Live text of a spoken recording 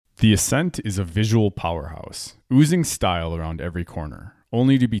The Ascent is a visual powerhouse, oozing style around every corner,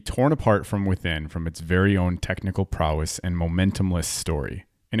 only to be torn apart from within from its very own technical prowess and momentumless story.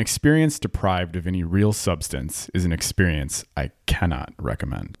 An experience deprived of any real substance is an experience I cannot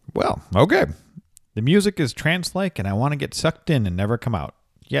recommend. Well, okay. The music is trance-like and I want to get sucked in and never come out.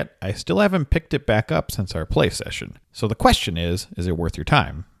 Yet, I still haven't picked it back up since our play session. So the question is it worth your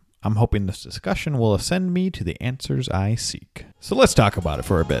time? I'm hoping this discussion will ascend me to the answers I seek. So let's talk about it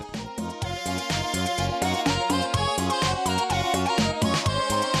for a bit.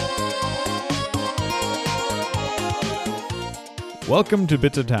 Welcome to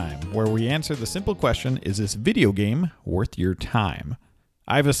Bits of Time, where we answer the simple question, is this video game worth your time?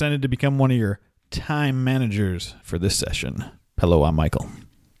 I've ascended to become one of your time managers for this session. Hello, I'm Michael.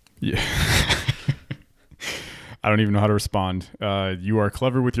 Yeah. I don't even know how to respond. You are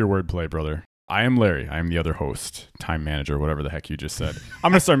clever with your wordplay, brother. I am Larry. I am the other host, time manager, whatever the heck you just said.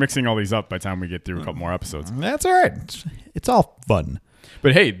 I'm going to start mixing all these up by the time we get through a couple more episodes. That's all right. It's all fun.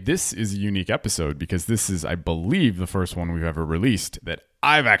 But hey, this is a unique episode because this is, I believe, the first one we've ever released that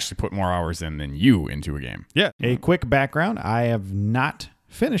I've actually put more hours in than you into a game. Yeah. A quick background. I have not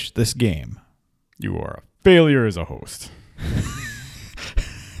finished this game. You are a failure as a host.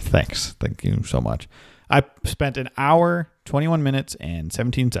 Thanks. Thank you so much. I spent an hour, 21 minutes, and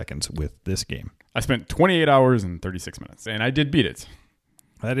 17 seconds with this game. I spent 28 hours and 36 minutes, and I did beat it.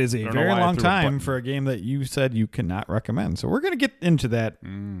 That is a very long time for a game that you said you cannot recommend. So we're going to get into that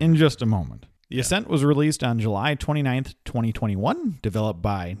in just a moment. The Ascent was released on July 29th, 2021, developed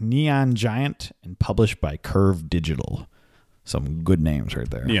by Neon Giant and published by Curve Digital. Some good names right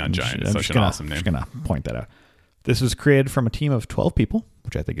there. Neon Giant is such an awesome name. I'm just going to point that out. This was created from a team of 12 people,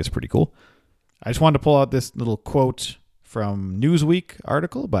 which I think is pretty cool. I just wanted to pull out this little quote from Newsweek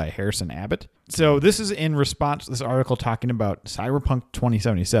article by Harrison Abbott. So this is in response to this article talking about Cyberpunk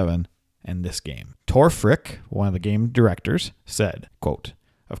 2077 and this game. Tor Frick, one of the game directors, said, quote,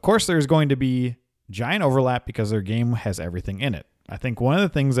 "Of course there's going to be giant overlap because their game has everything in it. I think one of the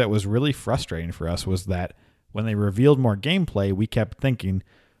things that was really frustrating for us was that when they revealed more gameplay, we kept thinking,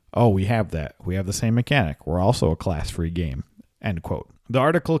 oh, we have that. We have the same mechanic. We're also a class-free game." End quote. The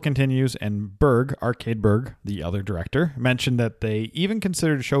article continues, and Arcade Berg, the other director, mentioned that they even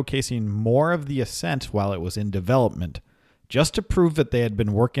considered showcasing more of the Ascent while it was in development, just to prove that they had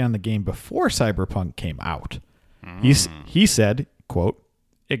been working on the game before Cyberpunk came out. He said, quote,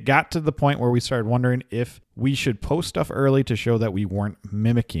 "It got to the point where we started wondering if we should post stuff early to show that we weren't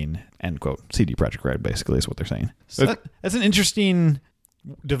mimicking," end quote. CD Projekt Red, basically, is what they're saying. So that's an interesting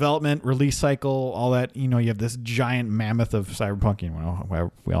development, release cycle, all that. You know, you have this giant mammoth of Cyberpunk.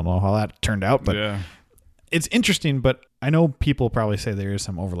 We all know how that turned out, but It's interesting. But I know people probably say there is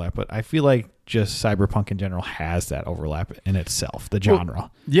some overlap, but I feel like just Cyberpunk in general has that overlap in itself, the genre.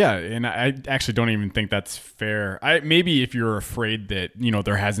 Well, yeah, and I actually don't even think that's fair. Maybe if you're afraid that,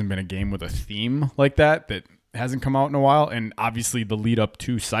 there hasn't been a game with a theme like that hasn't come out in a while, and obviously the lead up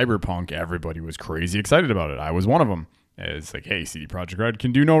to Cyberpunk, everybody was crazy excited about it. I was one of them. It's like, hey, CD Projekt Red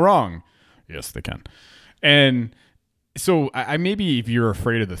can do no wrong. Yes, they can. And so I maybe if you're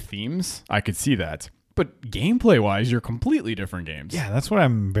afraid of the themes, I could see that. But gameplay-wise, you're completely different games. Yeah, that's what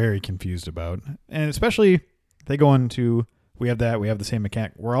I'm very confused about. And especially, they go into, we have the same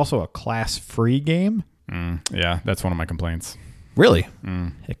mechanic. We're also a class-free game. Yeah, that's one of my complaints. Really?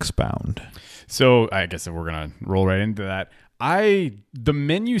 Expound. So I guess if we're going to roll right into that, the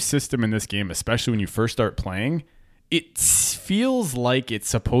menu system in this game, especially when you first start playing, it feels like it's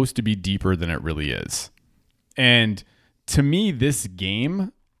supposed to be deeper than it really is. And to me, this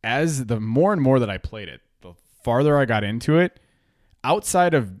game, as the more and more that I played it, the farther I got into it,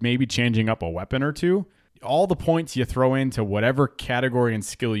 outside of maybe changing up a weapon or two, all the points you throw into whatever category and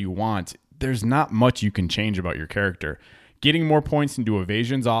skill you want, there's not much you can change about your character. Getting more points into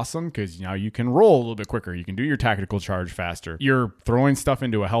evasion's awesome because now you can roll a little bit quicker. You can do your tactical charge faster. You're throwing stuff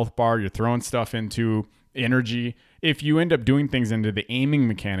into a health bar. You're throwing stuff into energy. If you end up doing things into the aiming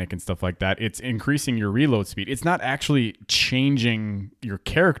mechanic and stuff like that, it's increasing your reload speed. It's not actually changing your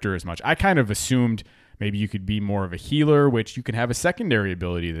character as much. I kind of assumed maybe you could be more of a healer, which you can have a secondary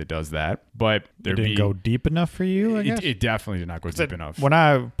ability that does that. But it didn't go deep enough for you, I guess? It definitely did not go deep enough.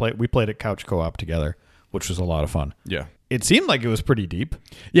 When we played at Couch Co-op together, which was a lot of fun. Yeah. It seemed like it was pretty deep.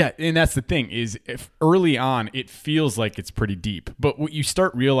 Yeah, and that's the thing, is if early on it feels like it's pretty deep. But what you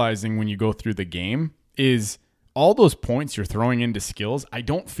start realizing when you go through the game is all those points you're throwing into skills, I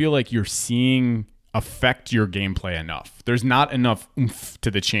don't feel like you're seeing affect your gameplay enough. There's not enough oomph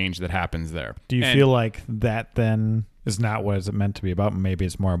to the change that happens there. Do you feel like that then is not what it's meant to be about? Maybe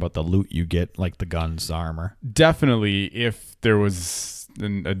it's more about the loot you get, like the guns, the armor. Definitely, if there was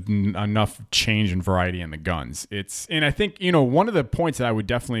enough change and variety in the guns. And I think, one of the points that I would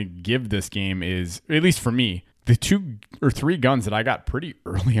definitely give this game is, at least for me, the 2 or 3 guns that I got pretty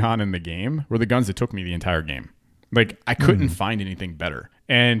early on in the game were the guns that took me the entire game. Like, I couldn't find anything better.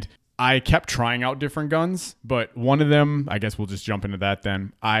 And I kept trying out different guns, but one of them, I guess we'll just jump into that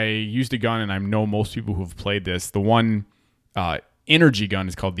then. I used a gun, and I know most people who have played this. The one energy gun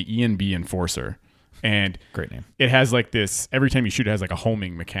is called the E&B Enforcer. And great name. It has like this, every time you shoot, it has like a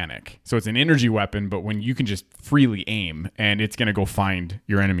homing mechanic. So it's an energy weapon, but when you can just freely aim, and it's going to go find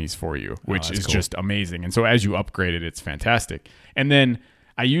your enemies for you, which is cool. Just amazing. And so as you upgrade it, it's fantastic. And then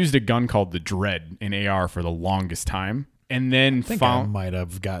I used a gun called the Dread in AR for the longest time. And then I think I might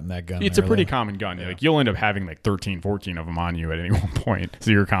have gotten that gun. It's a pretty common gun. Yeah. Like, you'll end up having like 13, 14 of them on you at any one point.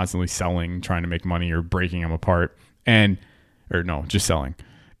 So you're constantly selling, trying to make money, or breaking them apart. Just selling.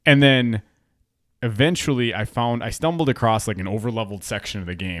 And then eventually I stumbled across like an overleveled section of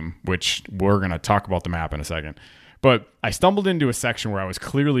the game, which we're going to talk about the map in a second. But I stumbled into a section where I was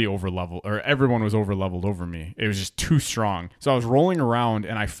clearly overleveled, or everyone was overleveled over me. It was just too strong. So I was rolling around,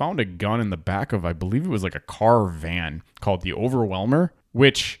 and I found a gun in the back of, I believe it was like a car or van, called the Overwhelmer,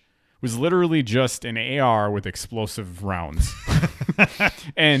 which was literally just an AR with explosive rounds.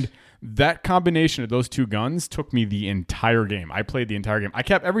 And that combination of those 2 guns took me the entire game. I played the entire game.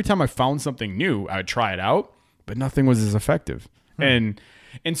 Every time I found something new, I would try it out, but nothing was as effective. And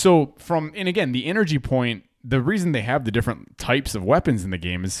so again, the energy point, the reason they have the different types of weapons in the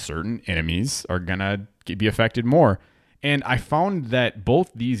game is certain enemies are going to be affected more. And I found that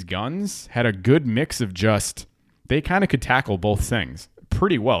both these guns had a good mix of they kind of could tackle both things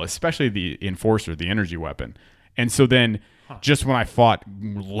pretty well, especially the Enforcer, the energy weapon. And so then just when I fought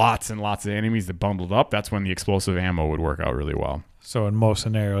lots and lots of enemies that bundled up, that's when the explosive ammo would work out really well. So in most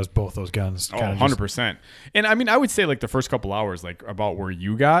scenarios, both those guns. 100%. And I mean, I would say like the first couple hours, like about where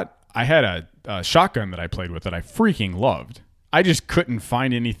you got, I had a shotgun that I played with that I freaking loved. I just couldn't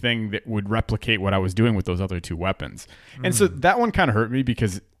find anything that would replicate what I was doing with those other 2 weapons. And so that one kind of hurt me,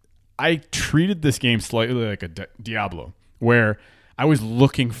 because I treated this game slightly like a Diablo, where I was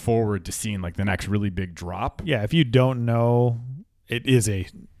looking forward to seeing like the next really big drop. Yeah, if you don't know, it is a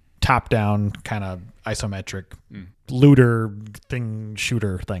top-down kind of isometric looter thing,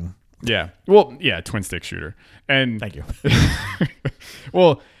 shooter thing. Yeah. Well, yeah, twin stick shooter. And thank you.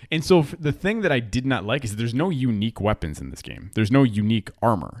 Well, and so the thing that I did not like is there's no unique weapons in this game. There's no unique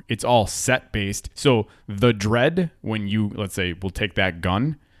armor. It's all set based. So the Dread, when you, let's say, we'll take that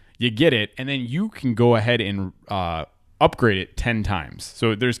gun, you get it, and then you can go ahead and upgrade it 10 times.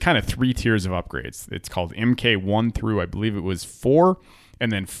 So there's kind of 3 tiers of upgrades. It's called MK1 through, I believe it was 4,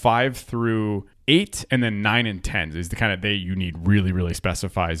 and then 5 through 8, and then 9 and 10 is the kind of you need really, really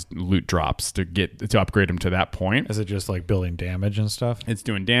specified loot drops to upgrade them to that point. Is it just like building damage and stuff? It's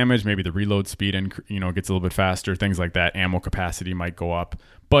doing damage. Maybe the reload speed and gets a little bit faster. Things like that. Ammo capacity might go up.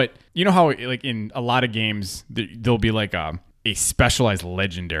 But you know how like in a lot of games there'll be like a specialized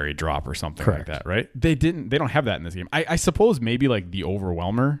legendary drop or something Correct. like that, right? They don't have that in this game. I suppose maybe like the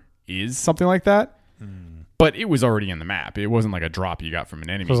Overwhelmer is something like that. But it was already in the map. It wasn't like a drop you got from an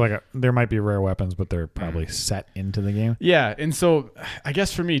enemy. So it's like there might be rare weapons, but they're probably set into the game. Yeah, and so I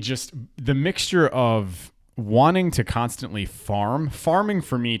guess for me, just the mixture of wanting to constantly farming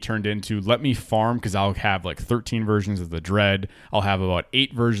for me turned into let me farm, because I'll have like 13 versions of the Dread. I'll have about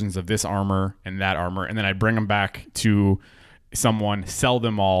 8 versions of this armor and that armor, and then I bring them back to someone, sell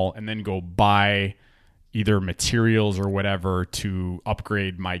them all, and then go buy either materials or whatever to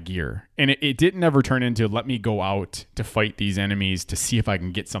upgrade my gear. And it didn't ever turn into let me go out to fight these enemies to see if I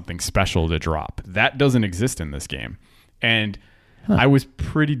can get something special to drop. That doesn't exist in this game. And I was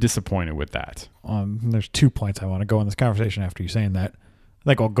pretty disappointed with that. There's 2 points I want to go in this conversation after you saying that. I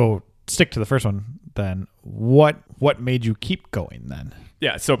think I'll go stick to the first one then. What made you keep going then?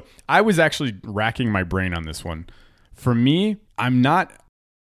 Yeah, so I was actually racking my brain on this one. For me, I'm not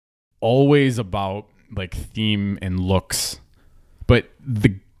always about like theme and looks, but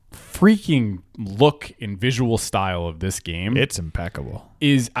the freaking look and visual style of this game, it's impeccable.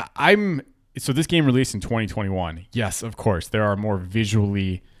 So this game released in 2021. Yes, of course, there are more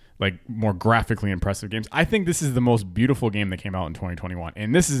visually, like more graphically impressive games. I think this is the most beautiful game that came out in 2021.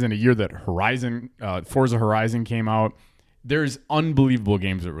 And this is in a year that Forza Horizon came out. There's unbelievable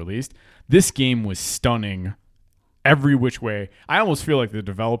games that released. This game was stunning every which way. I almost feel like the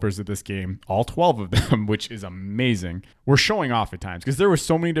developers of this game, all 12 of them, which is amazing, were showing off at times, because there were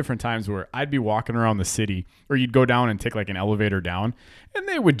so many different times where I'd be walking around the city, or you'd go down and take like an elevator down, and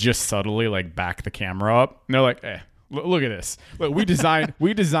they would just subtly like back the camera up, and they're like, look at this. Look, we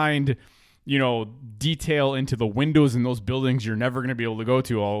designed detail into the windows in those buildings you're never going to be able to go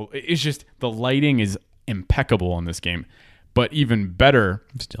to. It's just the lighting is impeccable in this game. But even better,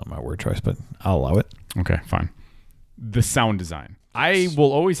 I'm stealing my word choice, but I'll allow it. Okay, fine. The sound design. I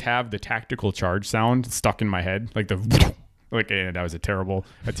will always have the tactical charge sound stuck in my head, like that was a terrible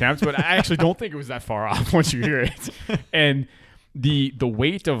attempt, but I actually don't think it was that far off once you hear it. And the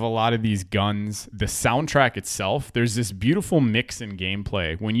weight of a lot of these guns, the soundtrack itself, there's this beautiful mix in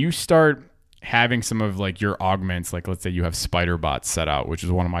gameplay. When you start having some of like your augments, like let's say you have spider bots set out, which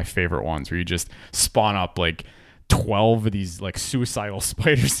is one of my favorite ones, where you just spawn up like 12 of these like suicidal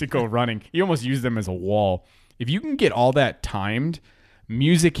spiders to go running. You almost use them as a wall. If you can get all that timed,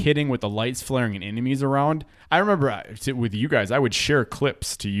 music hitting with the lights flaring and enemies around. I remember with you guys, I would share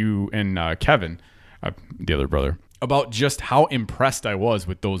clips to you and Kevin, the other brother, about just how impressed I was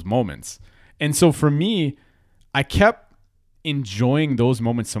with those moments. And so for me, I kept enjoying those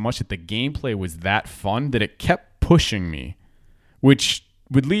moments so much that the gameplay was that fun that it kept pushing me, which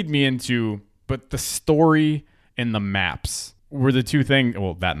would lead me into, but the story and the maps were the two things,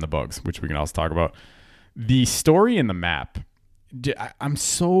 well, that and the bugs, which we can also talk about. The story and the map, I'm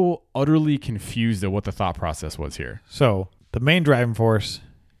so utterly confused at what the thought process was here. So the main driving force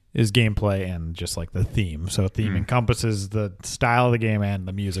is gameplay and just like the theme. So theme encompasses the style of the game and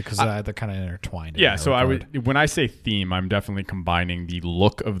the music because they're kind of intertwined. Yeah, so when I say theme, I'm definitely combining the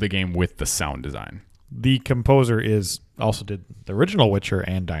look of the game with the sound design. The composer also did the original Witcher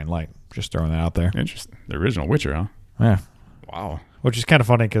and Dying Light. Just throwing that out there. Interesting. The original Witcher, huh? Yeah. Wow. Which is kind of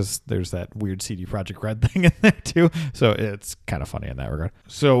funny because there's that weird CD Projekt Red thing in there too. So it's kind of funny in that regard.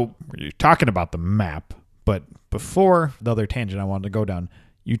 So you're talking about the map, but before the other tangent I wanted to go down,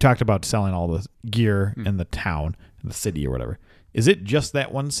 you talked about selling all the gear in the town, in the city or whatever. Is it just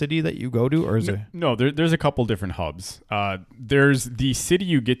that one city that you go to, or is there? No, there's a couple different hubs. There's the city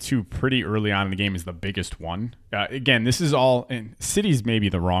you get to pretty early on in the game is the biggest one. Again, this is all, and city's maybe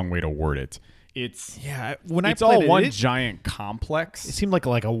the wrong way to word it. It's all one giant complex. It seemed like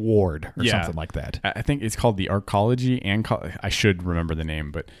a ward or something like that. I think it's called the Arcology, and I should remember the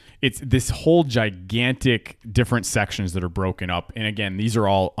name, but it's this whole gigantic different sections that are broken up. And again, these are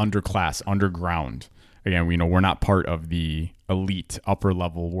all underclass, underground. Again, we're not part of the elite upper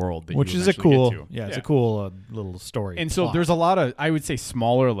level world, which is a cool, it's a cool little story. And so there's a lot of, I would say,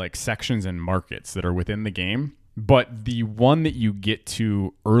 smaller like sections and markets that are within the game. But the one that you get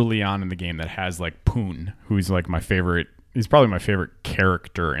to early on in the game that has like Poon, who's like he's probably my favorite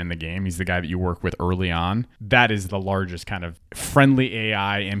character in the game. He's the guy that you work with early on. That is the largest kind of friendly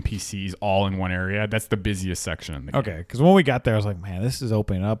AI NPCs all in one area. That's the busiest section in the game. Okay, because when we got there, I was like, man, this is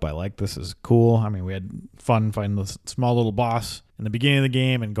opening up. I like this. Is cool. I mean, we had fun fighting this small little boss in the beginning of the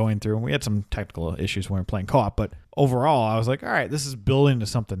game and going through. We had some technical issues when we were playing co-op, but overall, I was like, all right, this is building to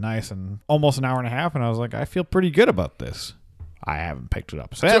something nice. And almost an hour and a half, and I was like, I feel pretty good about this. I haven't picked it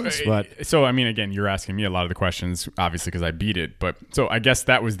up since, So, I mean, again, you're asking me a lot of the questions, obviously, because I beat it. But so I guess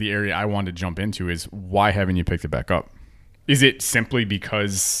that was the area I wanted to jump into is why haven't you picked it back up? Is it simply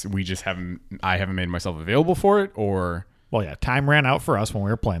because I haven't made myself available for it, or? Well, yeah, time ran out for us when we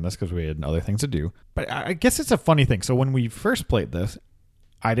were playing this because we had other things to do. But I guess it's a funny thing. So when we first played this,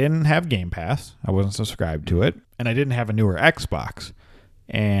 I didn't have Game Pass. I wasn't subscribed to it. And I didn't have a newer Xbox.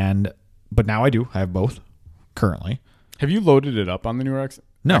 But now I do. I have both currently. Have you loaded it up on the newer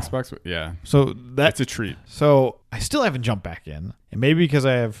Xbox? Yeah. So that's a treat. So I still haven't jumped back in. And maybe because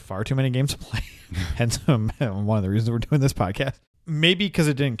I have far too many games to play. Hence one of the reasons we're doing this podcast. Maybe because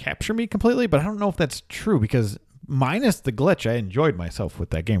it didn't capture me completely, but I don't know if that's true because minus the glitch, I enjoyed myself with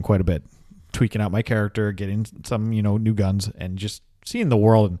that game quite a bit. Tweaking out my character, getting some, new guns, and just seeing the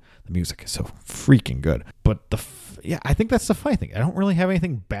world, and the music is so freaking good. But I think that's the funny thing. I don't really have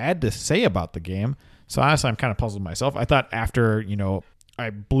anything bad to say about the game. So honestly, I'm kind of puzzled myself. I thought after, I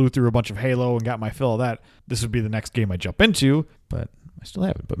blew through a bunch of Halo and got my fill of that, this would be the next game I jump into, but I still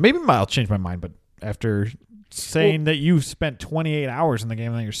haven't. But maybe I'll change my mind. But after saying that you spent 28 hours in the game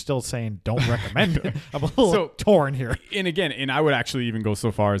and then you're still saying don't recommend it, I'm a little torn here. And I would actually even go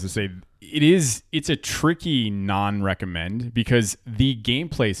so far as to say it's a tricky non-recommend because the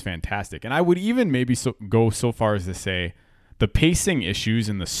gameplay is fantastic. And I would even maybe go so far as to say the pacing issues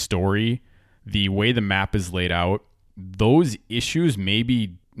in the story, the way the map is laid out, those issues may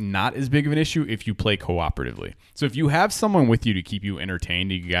be not as big of an issue if you play cooperatively. So if you have someone with you to keep you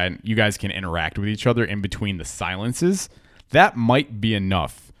entertained, you guys can interact with each other in between the silences, that might be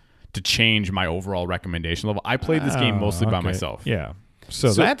enough to change my overall recommendation level. I played this game mostly by myself. Yeah.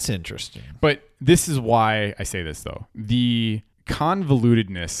 So that's interesting. But this is why I say this, though. The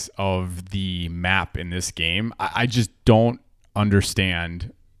convolutedness of the map in this game, I just don't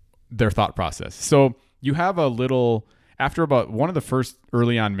understand their thought process. So you have a little, after about one of the first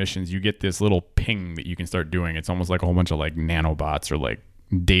early on missions, you get this little ping that you can start doing. It's almost like a whole bunch of like nanobots or like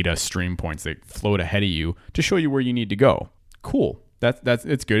data stream points that float ahead of you to show you where you need to go. Cool.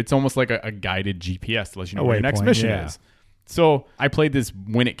 It's good. It's almost like a guided GPS to let you know where your next mission is. So I played this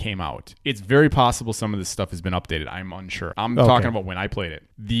when it came out. It's very possible some of this stuff has been updated. I'm unsure. I'm talking about when I played it.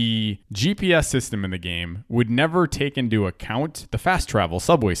 The GPS system in the game would never take into account the fast travel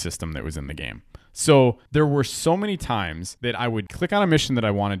subway system that was in the game. So there were so many times that I would click on a mission that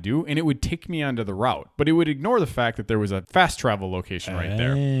I want to do and it would take me onto the route, but it would ignore the fact that there was a fast travel location right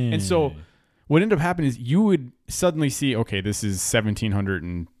there. And so what ended up happening is you would suddenly see, okay, this is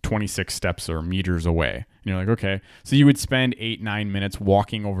 1,726 steps or meters away. And you're like, okay. So you would spend 8-9 minutes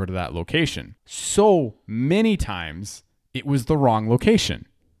walking over to that location. So many times it was the wrong location.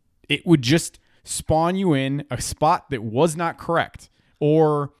 It would just spawn you in a spot that was not correct,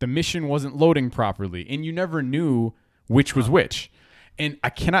 or the mission wasn't loading properly, and you never knew which was which. And I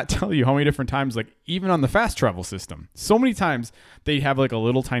cannot tell you how many different times, like even on the fast travel system, so many times they have like a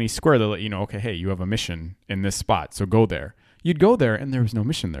little tiny square that let you know, okay, hey, you have a mission in this spot, so go there. You'd go there and there was no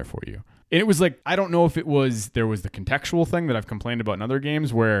mission there for you. And it was like, I don't know if there was the contextual thing that I've complained about in other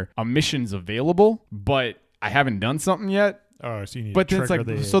games where a mission's available, but I haven't done something yet. Oh, so you need but to then it's like,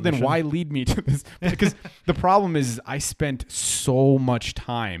 so then mission? why lead me to this? Because the problem is I spent so much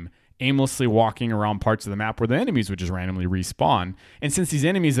time aimlessly walking around parts of the map where the enemies would just randomly respawn. And since these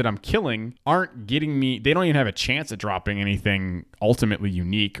enemies that I'm killing aren't getting me, they don't even have a chance at dropping anything ultimately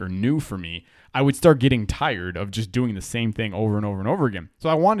unique or new for me, I would start getting tired of just doing the same thing over and over and over again. So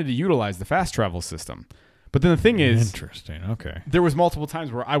I wanted to utilize the fast travel system. But then the thing is, interesting. Okay. There was multiple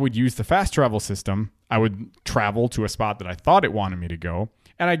times where I would use the fast travel system. I would travel to a spot that I thought it wanted me to go,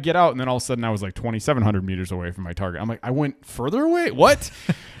 and I'd get out, and then all of a sudden I was like 2,700 meters away from my target. I'm like, I went further away? What?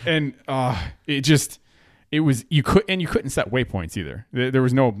 And you couldn't set waypoints either. There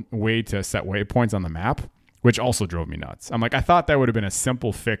was no way to set waypoints on the map, which also drove me nuts. I'm like, I thought that would have been a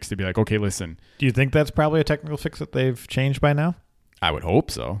simple fix to be like, okay, listen. Do you think that's probably a technical fix that they've changed by now? I would hope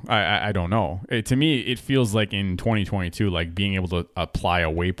so. I don't know. To me, it feels like in 2022, like being able to apply a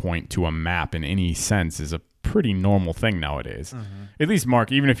waypoint to a map in any sense is a pretty normal thing nowadays. Mm-hmm. At least,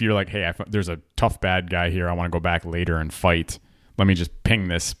 Mark, even if you're like, hey, there's a tough bad guy here, I want to go back later and fight. Let me just ping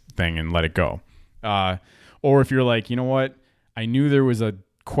this thing and let it go. Or if you're like, you know what? I knew there was a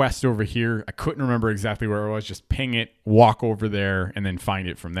quest over here. I couldn't remember exactly where it was. Just ping it, walk over there, and then find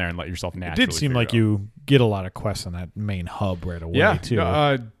it from there and let yourself naturally. It did seem like you get a lot of quests on that main hub right away, too.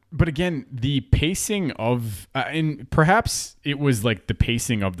 But again, the pacing of, and perhaps it was like the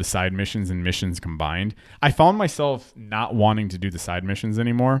pacing of the side missions and missions combined. I found myself not wanting to do the side missions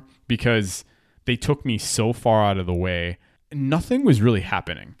anymore because they took me so far out of the way. Nothing was really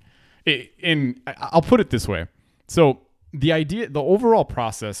happening. And I'll put it this way. So the overall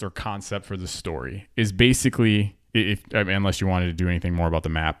process or concept for the story is basically, unless you wanted to do anything more about the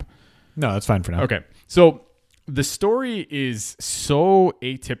map. No, that's fine for now. Okay. So the story is so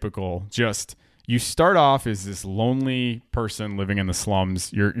atypical. Just you start off as this lonely person living in the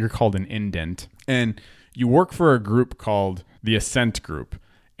slums. You're called an indent, and you work for a group called the Ascent group.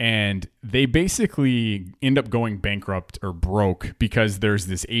 And they basically end up going bankrupt or broke because there's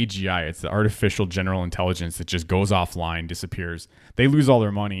this AGI. It's the artificial general intelligence that just goes offline, disappears. They lose all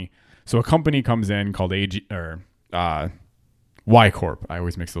their money. So a company comes in called Y Corp. I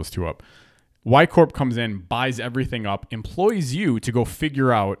always mix those two up. Y Corp comes in, buys everything up, employs you to go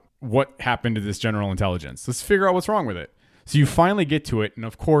figure out what happened to this general intelligence. Let's figure out what's wrong with it. So you finally get to it, and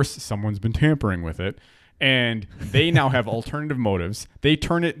of course, someone's been tampering with it. And they now have alternative motives. They're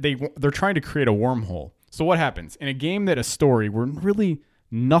trying to create a wormhole. So what happens in a game that a story where really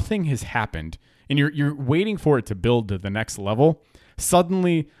nothing has happened and you're waiting for it to build to the next level,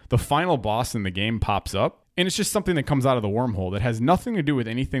 suddenly the final boss in the game pops up and it's just something that comes out of the wormhole that has nothing to do with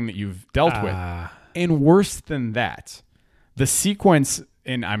anything that you've dealt with. And worse than that, the sequence,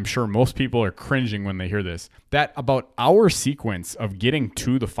 and I'm sure most people are cringing when they hear this, that about our sequence of getting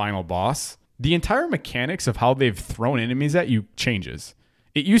to the final boss, the entire mechanics of how they've thrown enemies at you changes.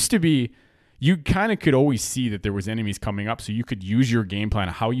 It used to be you kind of could always see that there was enemies coming up, so you could use your game plan,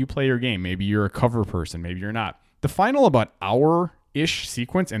 how you play your game. Maybe you're a cover person, maybe you're not. The final about hour-ish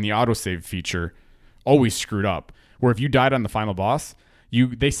sequence and the autosave feature always screwed up, where if you died on the final boss,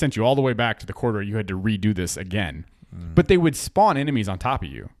 they sent you all the way back to the corridor. You had to redo this again. But they would spawn enemies on top of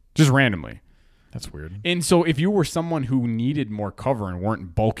you, just randomly. That's weird. And so if you were someone who needed more cover and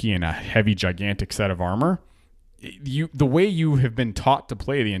weren't bulky in a heavy, gigantic set of armor, the way you have been taught to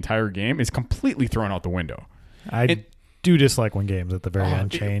play the entire game is completely thrown out the window. I do dislike when games at the very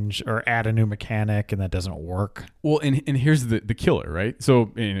end change or add a new mechanic and that doesn't work. Well, and here's the killer, right?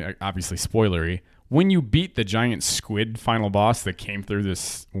 So, obviously, spoilery. When you beat the giant squid final boss that came through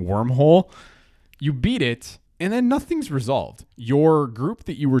this wormhole, you beat it, and then nothing's resolved. Your group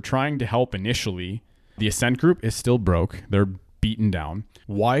that you were trying to help initially, the Ascent group, is still broke. They're beaten down.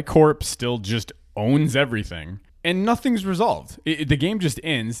 Y Corp still just owns everything. And nothing's resolved. The game just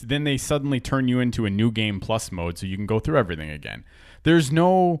ends. Then they suddenly turn you into a new game plus mode so you can go through everything again. There's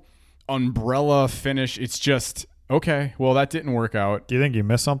no umbrella finish. It's just, okay, well, that didn't work out. Do you think you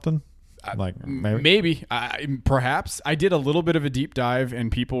missed something? Like maybe. Perhaps. I did a little bit of a deep dive,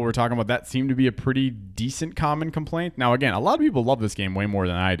 and people were talking about that seemed to be a pretty decent common complaint. Now, again, a lot of people love this game way more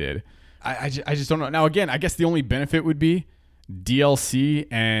than I did. I just don't know. Now, again, I guess the only benefit would be DLC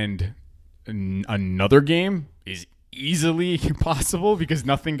and another game is easily possible because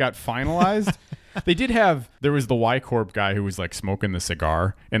nothing got finalized. There was the Y Corp guy who was like smoking the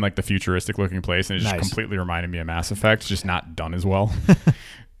cigar in like the futuristic looking place, and it just completely reminded me of Mass Effect, just not done as well.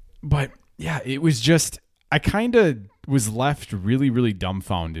 But yeah, it was just, I kind of was left really, really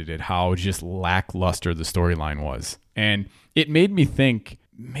dumbfounded at how just lackluster the storyline was. And it made me think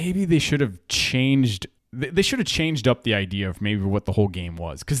maybe they should have changed up the idea of maybe what the whole game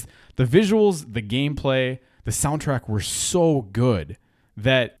was. Because the visuals, the gameplay, the soundtrack were so good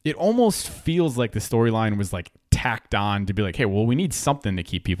that it almost feels like the storyline was like tacked on to be like, hey, well, we need something to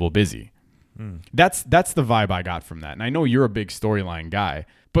keep people busy. That's the vibe I got from that. And I know you're a big storyline guy,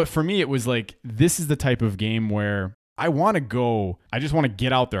 but for me, it was like, this is the type of game where I want to go. I just want to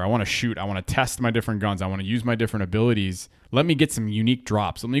get out there. I want to shoot. I want to test my different guns. I want to use my different abilities. Let me get some unique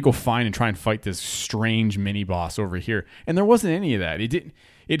drops. Let me go find and try and fight this strange mini boss over here. And there wasn't any of that.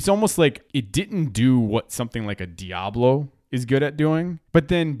 It's almost like it didn't do what something like a Diablo is good at doing. But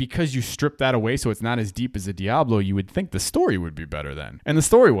then because you strip that away so it's not as deep as a Diablo, you would think the story would be better then. And the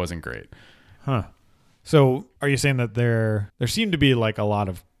story wasn't great. Huh. So are you saying that there seemed to be like a lot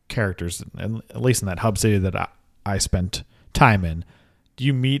of characters, at least in that hub city that I spent time in? Do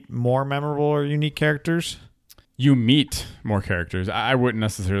you meet more memorable or unique characters? You meet more characters. I wouldn't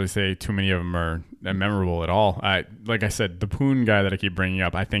necessarily say too many of them are memorable at all. Like I said, the Poon guy that I keep bringing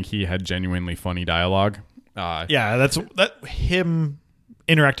up, I think he had genuinely funny dialogue. Him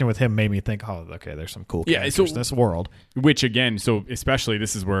interacting with him made me think, oh, okay, there's some cool characters in this world. Which again, so especially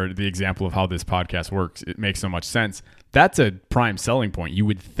this is where the example of how this podcast works, it makes so much sense. That's a prime selling point. You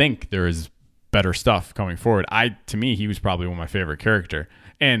would think there is better stuff coming forward. To me, he was probably one of my favorite character.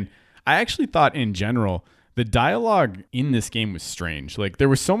 And I actually thought in general, the dialogue in this game was strange. Like there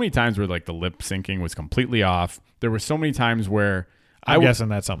were so many times where like the lip syncing was completely off. There were so many times where I'm guessing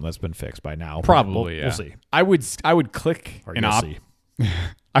that's something that's been fixed by now. Probably, we'll see. I would click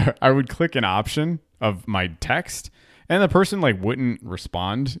I would click an option of my text and the person like wouldn't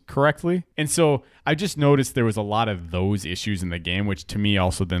respond correctly. And so I just noticed there was a lot of those issues in the game, which to me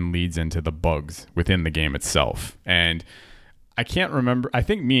also then leads into the bugs within the game itself. And I can't remember. I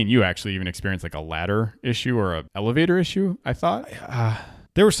think me and you actually even experienced like a ladder issue or an elevator issue, I thought.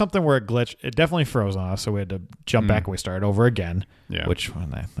 There was something where it glitched. It definitely froze on us, so we had to jump back and we started over again. Yeah. Which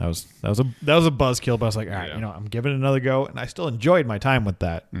that was a buzzkill, but I was like, all right, I'm giving it another go, and I still enjoyed my time with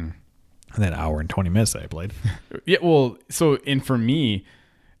that. And that hour and 20 minutes that I played. Yeah, well, for me,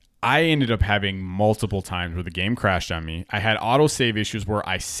 I ended up having multiple times where the game crashed on me. I had autosave issues where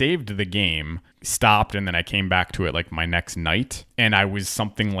I saved the game, stopped, and then I came back to it like my next night, and I was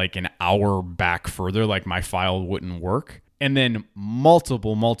something like an hour back further, like my file wouldn't work. And then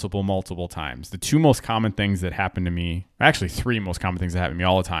multiple times, the two most common things that happened to me, actually three most common things that happened to me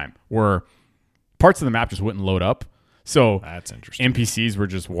all the time, were parts of the map just wouldn't load up. So that's interesting. NPCs were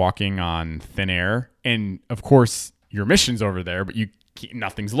just walking on thin air. And of course, your mission's over there, but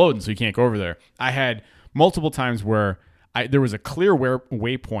nothing's loading, so you can't go over there. I had multiple times where there was a clear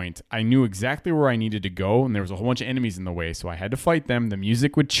waypoint. I knew exactly where I needed to go, and there was a whole bunch of enemies in the way, so I had to fight them. The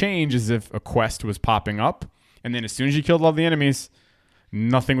music would change as if a quest was popping up. And then as soon as you killed all the enemies,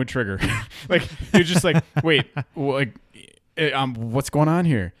 nothing would trigger. Like you're just like, wait, what's going on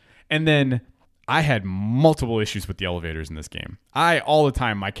here? And then I had multiple issues with the elevators in this game. All the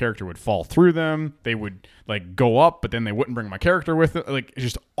time, my character would fall through them. They would like go up, but then they wouldn't bring my character with it. Like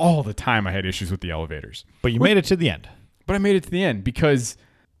just all the time, I had issues with the elevators. But you made it to the end. But I made it to the end because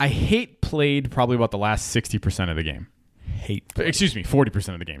I played probably about the last 60% of the game.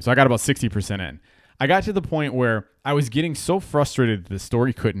 40% of the game. So I got about 60% in. I got to the point where I was getting so frustrated that the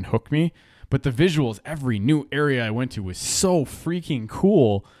story couldn't hook me, but the visuals, every new area I went to was so freaking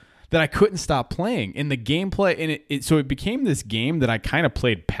cool that I couldn't stop playing. And the gameplay, and so it became this game that I kind of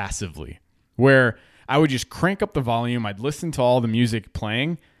played passively, where I would just crank up the volume. I'd listen to all the music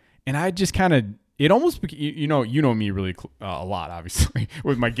playing, and I just kind of, it almost, you know me really a lot, obviously,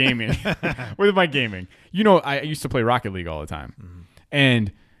 with my gaming. I used to play Rocket League all the time. Mm-hmm.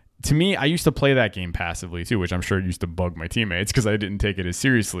 And to me, I used to play that game passively too, which I'm sure used to bug my teammates because I didn't take it as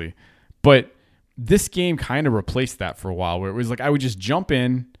seriously. But this game kind of replaced that for a while, where it was like I would just jump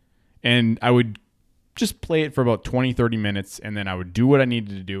in and I would just play it for about 20, 30 minutes, and then I would do what I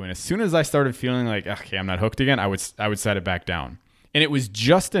needed to do. And as soon as I started feeling like, okay, I'm not hooked again, I would set it back down. And it was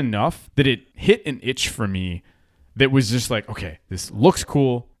just enough that it hit an itch for me that was just like, okay, this looks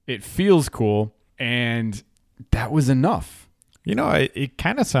cool, it feels cool, and that was enough. You know, it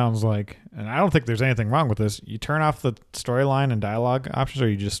kind of sounds like, and I don't think there's anything wrong with this, you turn off the storyline and dialogue options, or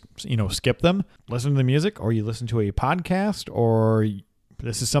you just, skip them, listen to the music, or you listen to a podcast, or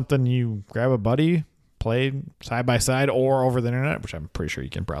this is something you grab a buddy, play side by side or over the internet, which I'm pretty sure you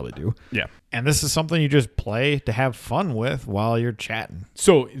can probably do. Yeah. And this is something you just play to have fun with while you're chatting.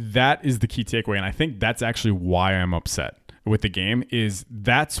 So that is the key takeaway. And I think that's actually why I'm upset with the game, is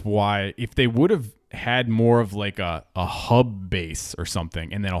that's why if they would have had more of like a hub base or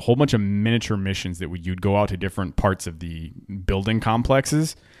something, and then a whole bunch of miniature missions that you'd go out to different parts of the building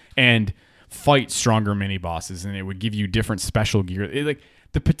complexes and fight stronger mini bosses, and it would give you different special gear.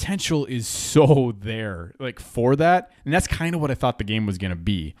 The potential is so there, for that. And that's kind of what I thought the game was going to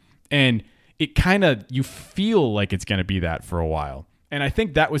be. And it kind of, you feel like it's going to be that for a while. And I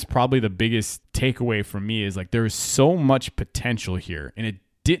think that was probably the biggest takeaway for me, is there is so much potential here, and it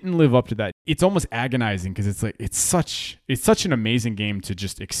didn't live up to that. It's almost agonizing because it's such an amazing game to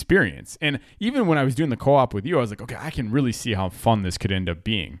just experience. And even when I was doing the co-op with you, I was like, okay, I can really see how fun this could end up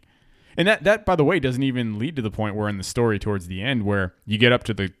being. And that, by the way, doesn't even lead to the point where in the story towards the end where you get up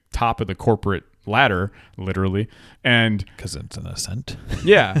to the top of the corporate ladder, literally, and because it's an Ascent.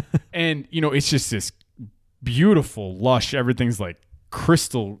 Yeah. And, it's just this beautiful, lush, everything's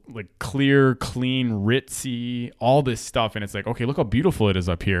crystal, clear, clean, ritzy, all this stuff. And it's okay, look how beautiful it is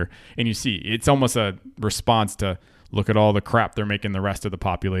up here. And you see, it's almost a response to look at all the crap they're making the rest of the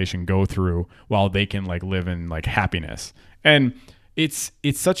population go through while they can live in happiness. And it's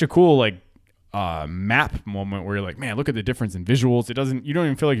such a cool map moment where you're like, man, look at the difference in visuals. You don't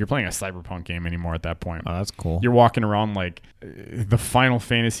even feel like you're playing a cyberpunk game anymore at that point. Oh, that's cool. You're walking around the Final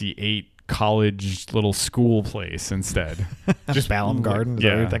Fantasy VIII college little school place instead. Just Balam Garden, is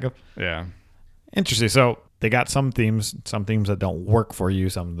that what you think of? Yeah. Interesting. So they got some themes that don't work for you,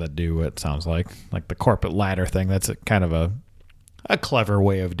 some that do, it sounds like the corporate ladder thing. That's kind of a clever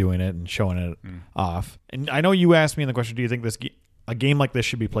way of doing it and showing it off. And I know you asked me in the question, do you think a game like this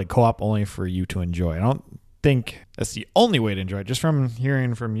should be played co-op only for you to enjoy? I don't think that's the only way to enjoy it. Just from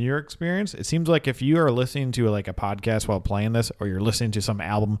hearing from your experience, it seems like if you are listening to a podcast while playing this, or you're listening to some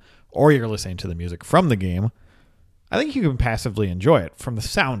album, or you're listening to the music from the game, I think you can passively enjoy it from the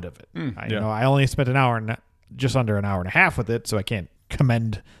sound of it. I only spent just under an hour and a half with it, so I can't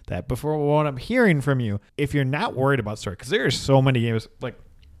commend that. Before what I'm hearing from you, if you're not worried about story, because there are so many games,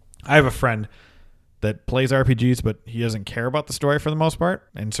 I have a friend that plays RPGs, but he doesn't care about the story for the most part.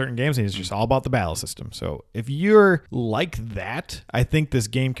 In certain games, he's just all about the battle system. So if you're like that, I think this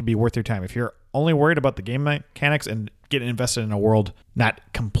game can be worth your time. If you're only worried about the game mechanics and getting invested in a world, not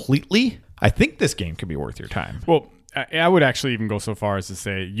completely, I think this game could be worth your time. Well, I would actually even go so far as to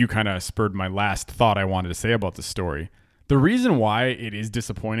say you kind of spurred my last thought I wanted to say about the story. The reason why it is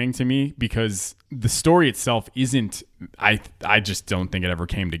disappointing to me, because the story itself isn't, I just don't think it ever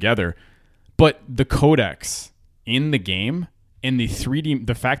came together. But the codex in the game and the 3D,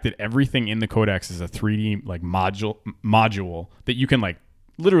 the fact that everything in the codex is a 3D module that you can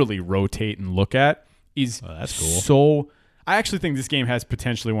literally rotate and look at is that's cool. So I actually think this game has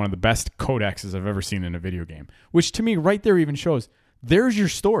potentially one of the best codexes I've ever seen in a video game, which to me right there even shows there's your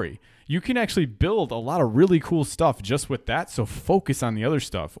story. You can actually build a lot of really cool stuff just with that. So focus on the other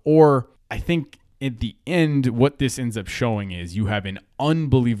stuff. Or I think at the end, what this ends up showing is you have an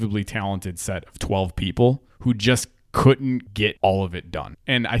unbelievably talented set of 12 people who just couldn't get all of it done.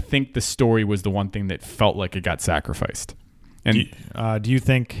 And I think the story was the one thing that felt like it got sacrificed. And do you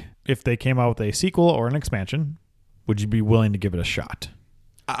think if they came out with a sequel or an expansion, would you be willing to give it a shot?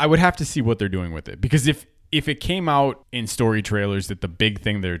 I would have to see what they're doing with it. Because if it came out in story trailers that the big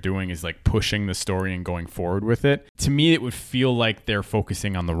thing they're doing is pushing the story and going forward with it, to me it would feel like they're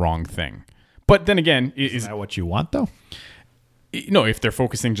focusing on the wrong thing. But then again, is that what you want though? No, if they're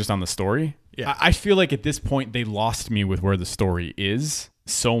focusing just on the story, yeah. I feel like at this point they lost me with where the story is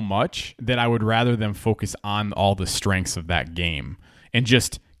so much that I would rather them focus on all the strengths of that game and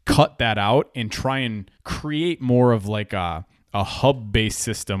just cut that out and try and create more of a a hub-based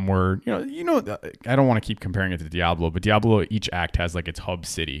system where, I don't want to keep comparing it to Diablo, but Diablo, each act has like its hub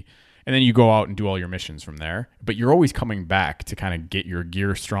city. And then you go out and do all your missions from there. But you're always coming back to kind of get your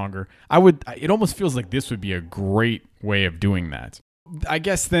gear stronger. It almost feels like this would be a great way of doing that. I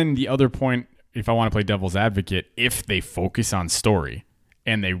guess then the other point, if I want to play devil's advocate, if they focus on story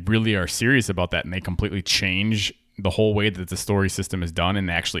and they really are serious about that and they completely change the whole way that the story system is done and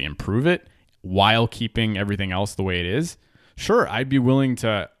they actually improve it while keeping everything else the way it is, sure, I'd be willing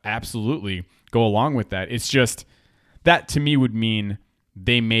to absolutely go along with that. It's just that to me would mean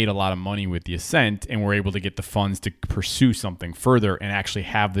they made a lot of money with the Ascent and were able to get the funds to pursue something further and actually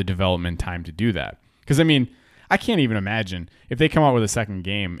have the development time to do that. Because, I mean, I can't even imagine if they come out with a second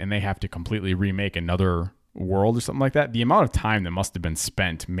game and they have to completely remake another world or something like that, the amount of time that must have been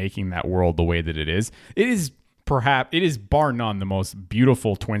spent making that world the way that it is bar none the most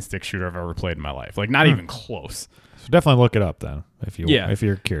beautiful twin stick shooter I've ever played in my life. Like, not even close. So definitely look it up then if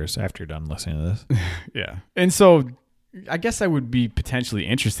you're curious after you're done listening to this. Yeah. And so I guess I would be potentially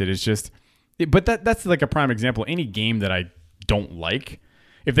interested. It's just, but that's like a prime example. Any game that I don't like,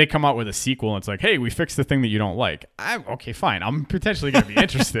 if they come out with a sequel and it's like, hey, we fixed the thing that you don't like, okay, fine. I'm potentially going to be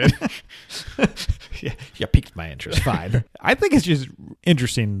interested. Yeah, you piqued my interest. Fine. I think it's just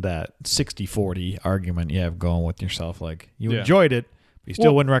interesting that 60-40 argument you have going with yourself. Like, you enjoyed it, but you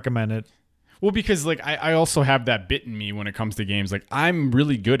still wouldn't recommend it. Well, because like I also have that bit in me when it comes to games. Like, I'm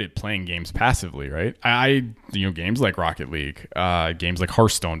really good at playing games passively, right? Games like Rocket League, games like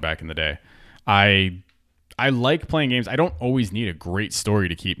Hearthstone back in the day. I like playing games. I don't always need a great story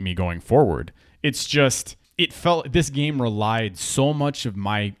to keep me going forward. It's just, this game relied so much of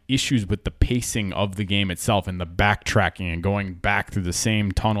my issues with the pacing of the game itself and the backtracking and going back through the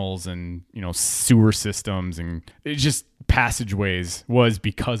same tunnels and, sewer systems and it just passageways was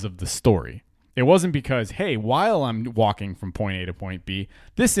because of the story. It wasn't because, hey, while I'm walking from point A to point B,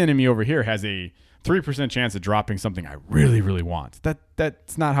 this enemy over here has a 3% chance of dropping something I really, really want.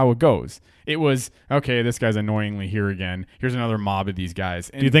 That's not how it goes. It was, okay, this guy's annoyingly here again. Here's another mob of these guys.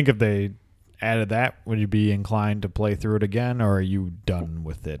 And do you think if they added that, would you be inclined to play through it again, or are you done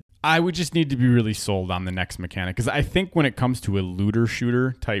with it? I would just need to be really sold on the next mechanic, because I think when it comes to a looter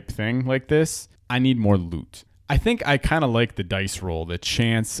shooter type thing like this, I need more loot. I think I kind of like the dice roll, the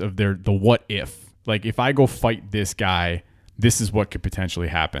chance of the what if. Like, if I go fight this guy, this is what could potentially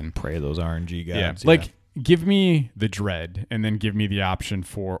happen. Pray those RNG gods. Yeah. Like, give me the dread and then give me the option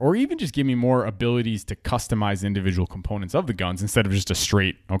for, or even just give me more abilities to customize individual components of the guns instead of just a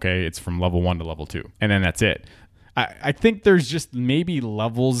straight, okay, it's from level 1 to level 2. And then that's it. I think there's just maybe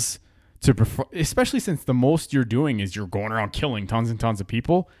levels to prefer, especially since the most you're doing is you're going around killing tons and tons of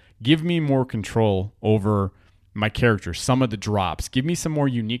people. Give me more control over my character, some of the drops. Give me some more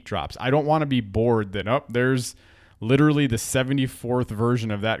unique drops. I don't want to be bored that, there's literally the 74th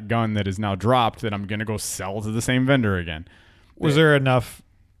version of that gun that is now dropped that I'm going to go sell to the same vendor again. Was there enough?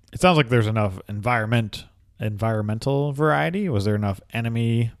 It sounds like there's enough environmental variety. Was there enough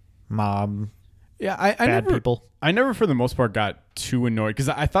enemy, mob, bad people? I never, for the most part, got too annoyed because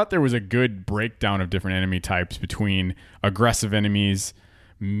I thought there was a good breakdown of different enemy types between aggressive enemies,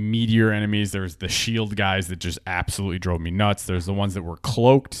 meteor enemies. There's the shield guys that just absolutely drove me nuts. There's the ones that were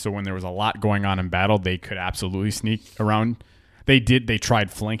cloaked, so when there was a lot going on in battle, they could absolutely sneak around. They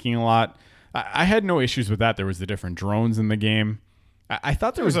tried flanking a lot. I had no issues with that. There was the different drones in the game. I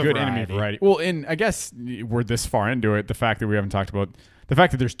thought there was good enemy variety. Well, and I guess we're this far into it, the fact that we haven't talked about the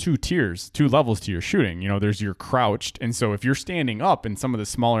fact that there's 2 levels to your shooting. There's your crouched, and so if you're standing up and some of the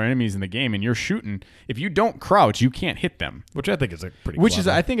smaller enemies in the game and you're shooting, if you don't crouch, you can't hit them. Which I think is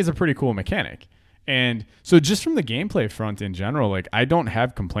a pretty cool mechanic. And so just from the gameplay front in general, like, I don't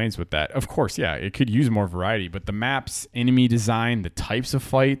have complaints with that. Of course, yeah, it could use more variety, but the maps, enemy design, the types of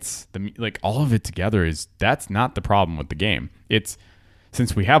fights, all of it together that's not the problem with the game. It's,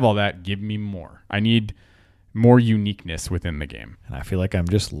 since we have all that, give me more. I need more uniqueness within the game. And I feel like I'm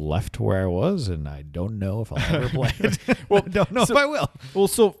just left where I was, and I don't know if I'll ever play it. Well, I don't know if I will. Well,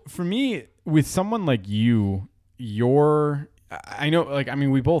 so for me, with someone like you, I know,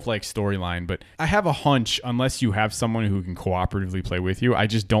 we both like storyline, but I have a hunch, unless you have someone who can cooperatively play with you, I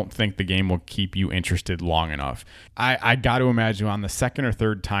just don't think the game will keep you interested long enough. I got to imagine on the second or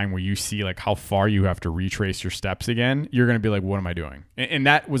third time where you see like how far you have to retrace your steps again, you're going to be like, what am I doing? And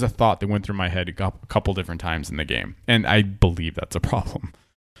that was a thought that went through my head a couple different times in the game. And I believe that's a problem.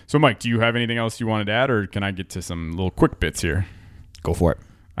 So Mike, do you have anything else you wanted to add, or can I get to some little quick bits here? Go for it.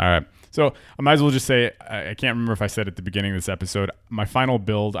 All right. So I might as well just say, I can't remember if I said at the beginning of this episode, my final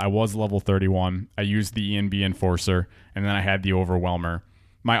build, I was level 31. I used the ENB Enforcer, and then I had the Overwhelmer.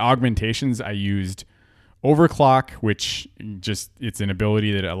 My augmentations, I used Overclock, which just it's an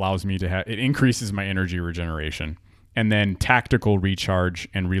ability that allows me to have, it increases my energy regeneration. And then tactical recharge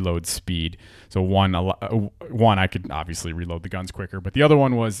and reload speed. So one I could obviously reload the guns quicker, but the other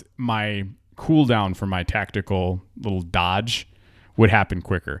one was my cooldown for my tactical little dodge would happen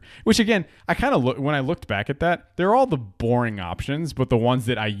quicker. Which again, I kind of when I looked back at that, they're all the boring options, but the ones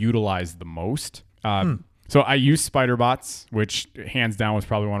that I utilized the most. So I use spider bots, which hands down was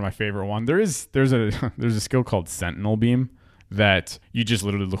probably one of my favorite ones. There's a skill called Sentinel Beam that you just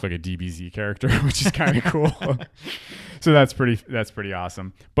literally look like a DBZ character, which is kind of cool. So that's pretty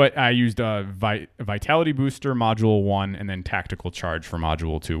awesome. But I used Vitality Booster Module 1 and then Tactical Charge for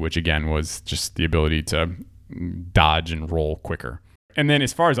Module 2, which again was just the ability to dodge and roll quicker. And then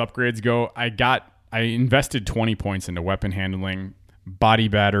as far as upgrades go, I invested 20 points into weapon handling, body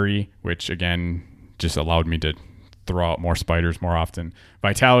battery, which again just allowed me to throw out more spiders more often.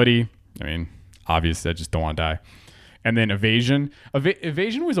 Vitality, I mean, obvious, I just don't want to die. And then evasion.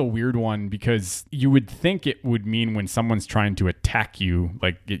 Evasion was a weird one because you would think it would mean when someone's trying to attack you,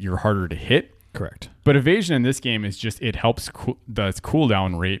 like you're harder to hit. Correct. But evasion in this game is just, it helps the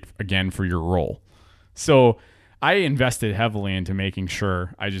cooldown rate again for your roll. So I invested heavily into making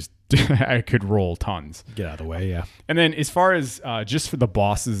sure I could roll tons. Get out of the way, yeah. And then as far as just for the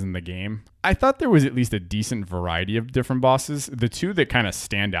bosses in the game, I thought there was at least a decent variety of different bosses. The two that kind of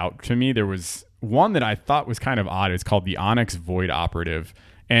stand out to me, there was one that I thought was kind of odd. It's called the Onyx Void Operative.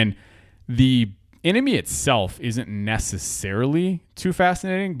 And the enemy itself isn't necessarily too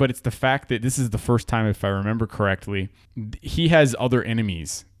fascinating, but it's the fact that this is the first time, if I remember correctly, he has other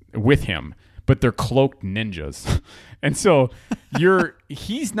enemies with him, but they're cloaked ninjas. And so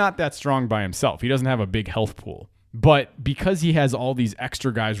he's not that strong by himself. He doesn't have a big health pool. But because he has all these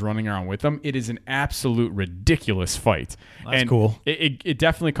extra guys running around with him, it is an absolute ridiculous fight. That's cool. It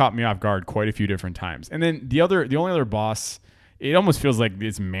definitely caught me off guard quite a few different times. And then the only other boss, it almost feels like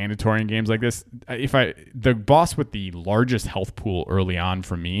it's mandatory in games like this. The boss with the largest health pool early on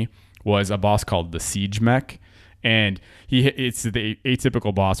for me was a boss called the Siege Mech. And it's the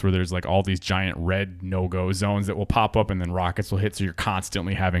atypical boss where there's like all these giant red no-go zones that will pop up and then rockets will hit. So you're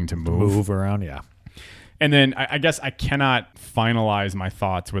constantly having to move around. Yeah. And then I guess I cannot finalize my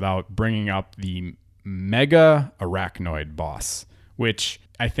thoughts without bringing up the Mega Arachnoid boss, which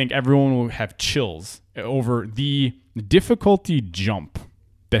I think everyone will have chills over the difficulty jump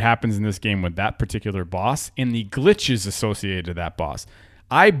that happens in this game with that particular boss and the glitches associated to that boss.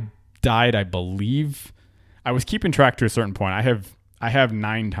 I died, I believe. I was keeping track to a certain point. I have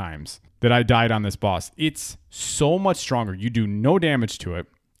 9 times that I died on this boss. It's so much stronger. You do no damage to it.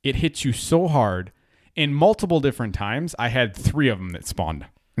 It hits you so hard. In multiple different times, I had 3 of them that spawned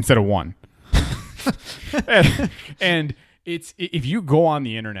instead of 1. and it's, if you go on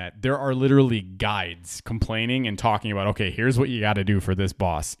the internet, there are literally guides complaining and talking about, okay, here's what you got to do for this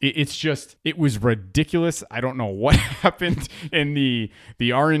boss. It was ridiculous. I don't know what happened in the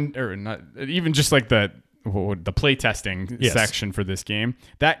or not even just like the playtesting section for this game.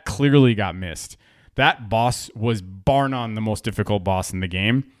 That clearly got missed. That boss was bar none the most difficult boss in the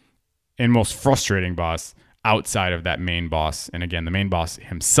game. And most frustrating boss outside of that main boss. And again, the main boss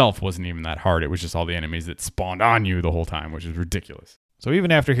himself wasn't even that hard. It was just all the enemies that spawned on you the whole time, which is ridiculous. So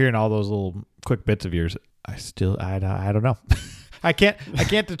even after hearing all those little quick bits of yours, I don't know. I can't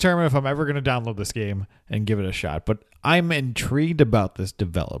determine if I'm ever going to download this game and give it a shot. But I'm intrigued about this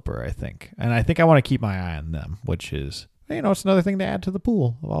developer, I think. And I think I want to keep my eye on them, which is, it's another thing to add to the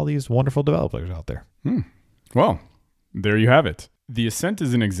pool of all these wonderful developers out there. Well, there you have it. The Ascent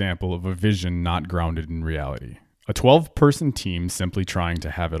is an example of a vision not grounded in reality. A 12-person team simply trying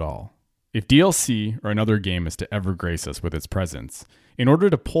to have it all. If DLC or another game is to ever grace us with its presence, in order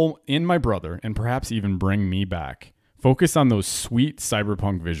to pull in my brother and perhaps even bring me back, focus on those sweet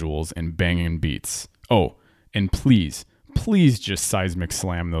cyberpunk visuals and banging beats. Oh, and please just seismic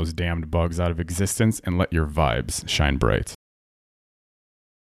slam those damned bugs out of existence and let your vibes shine bright.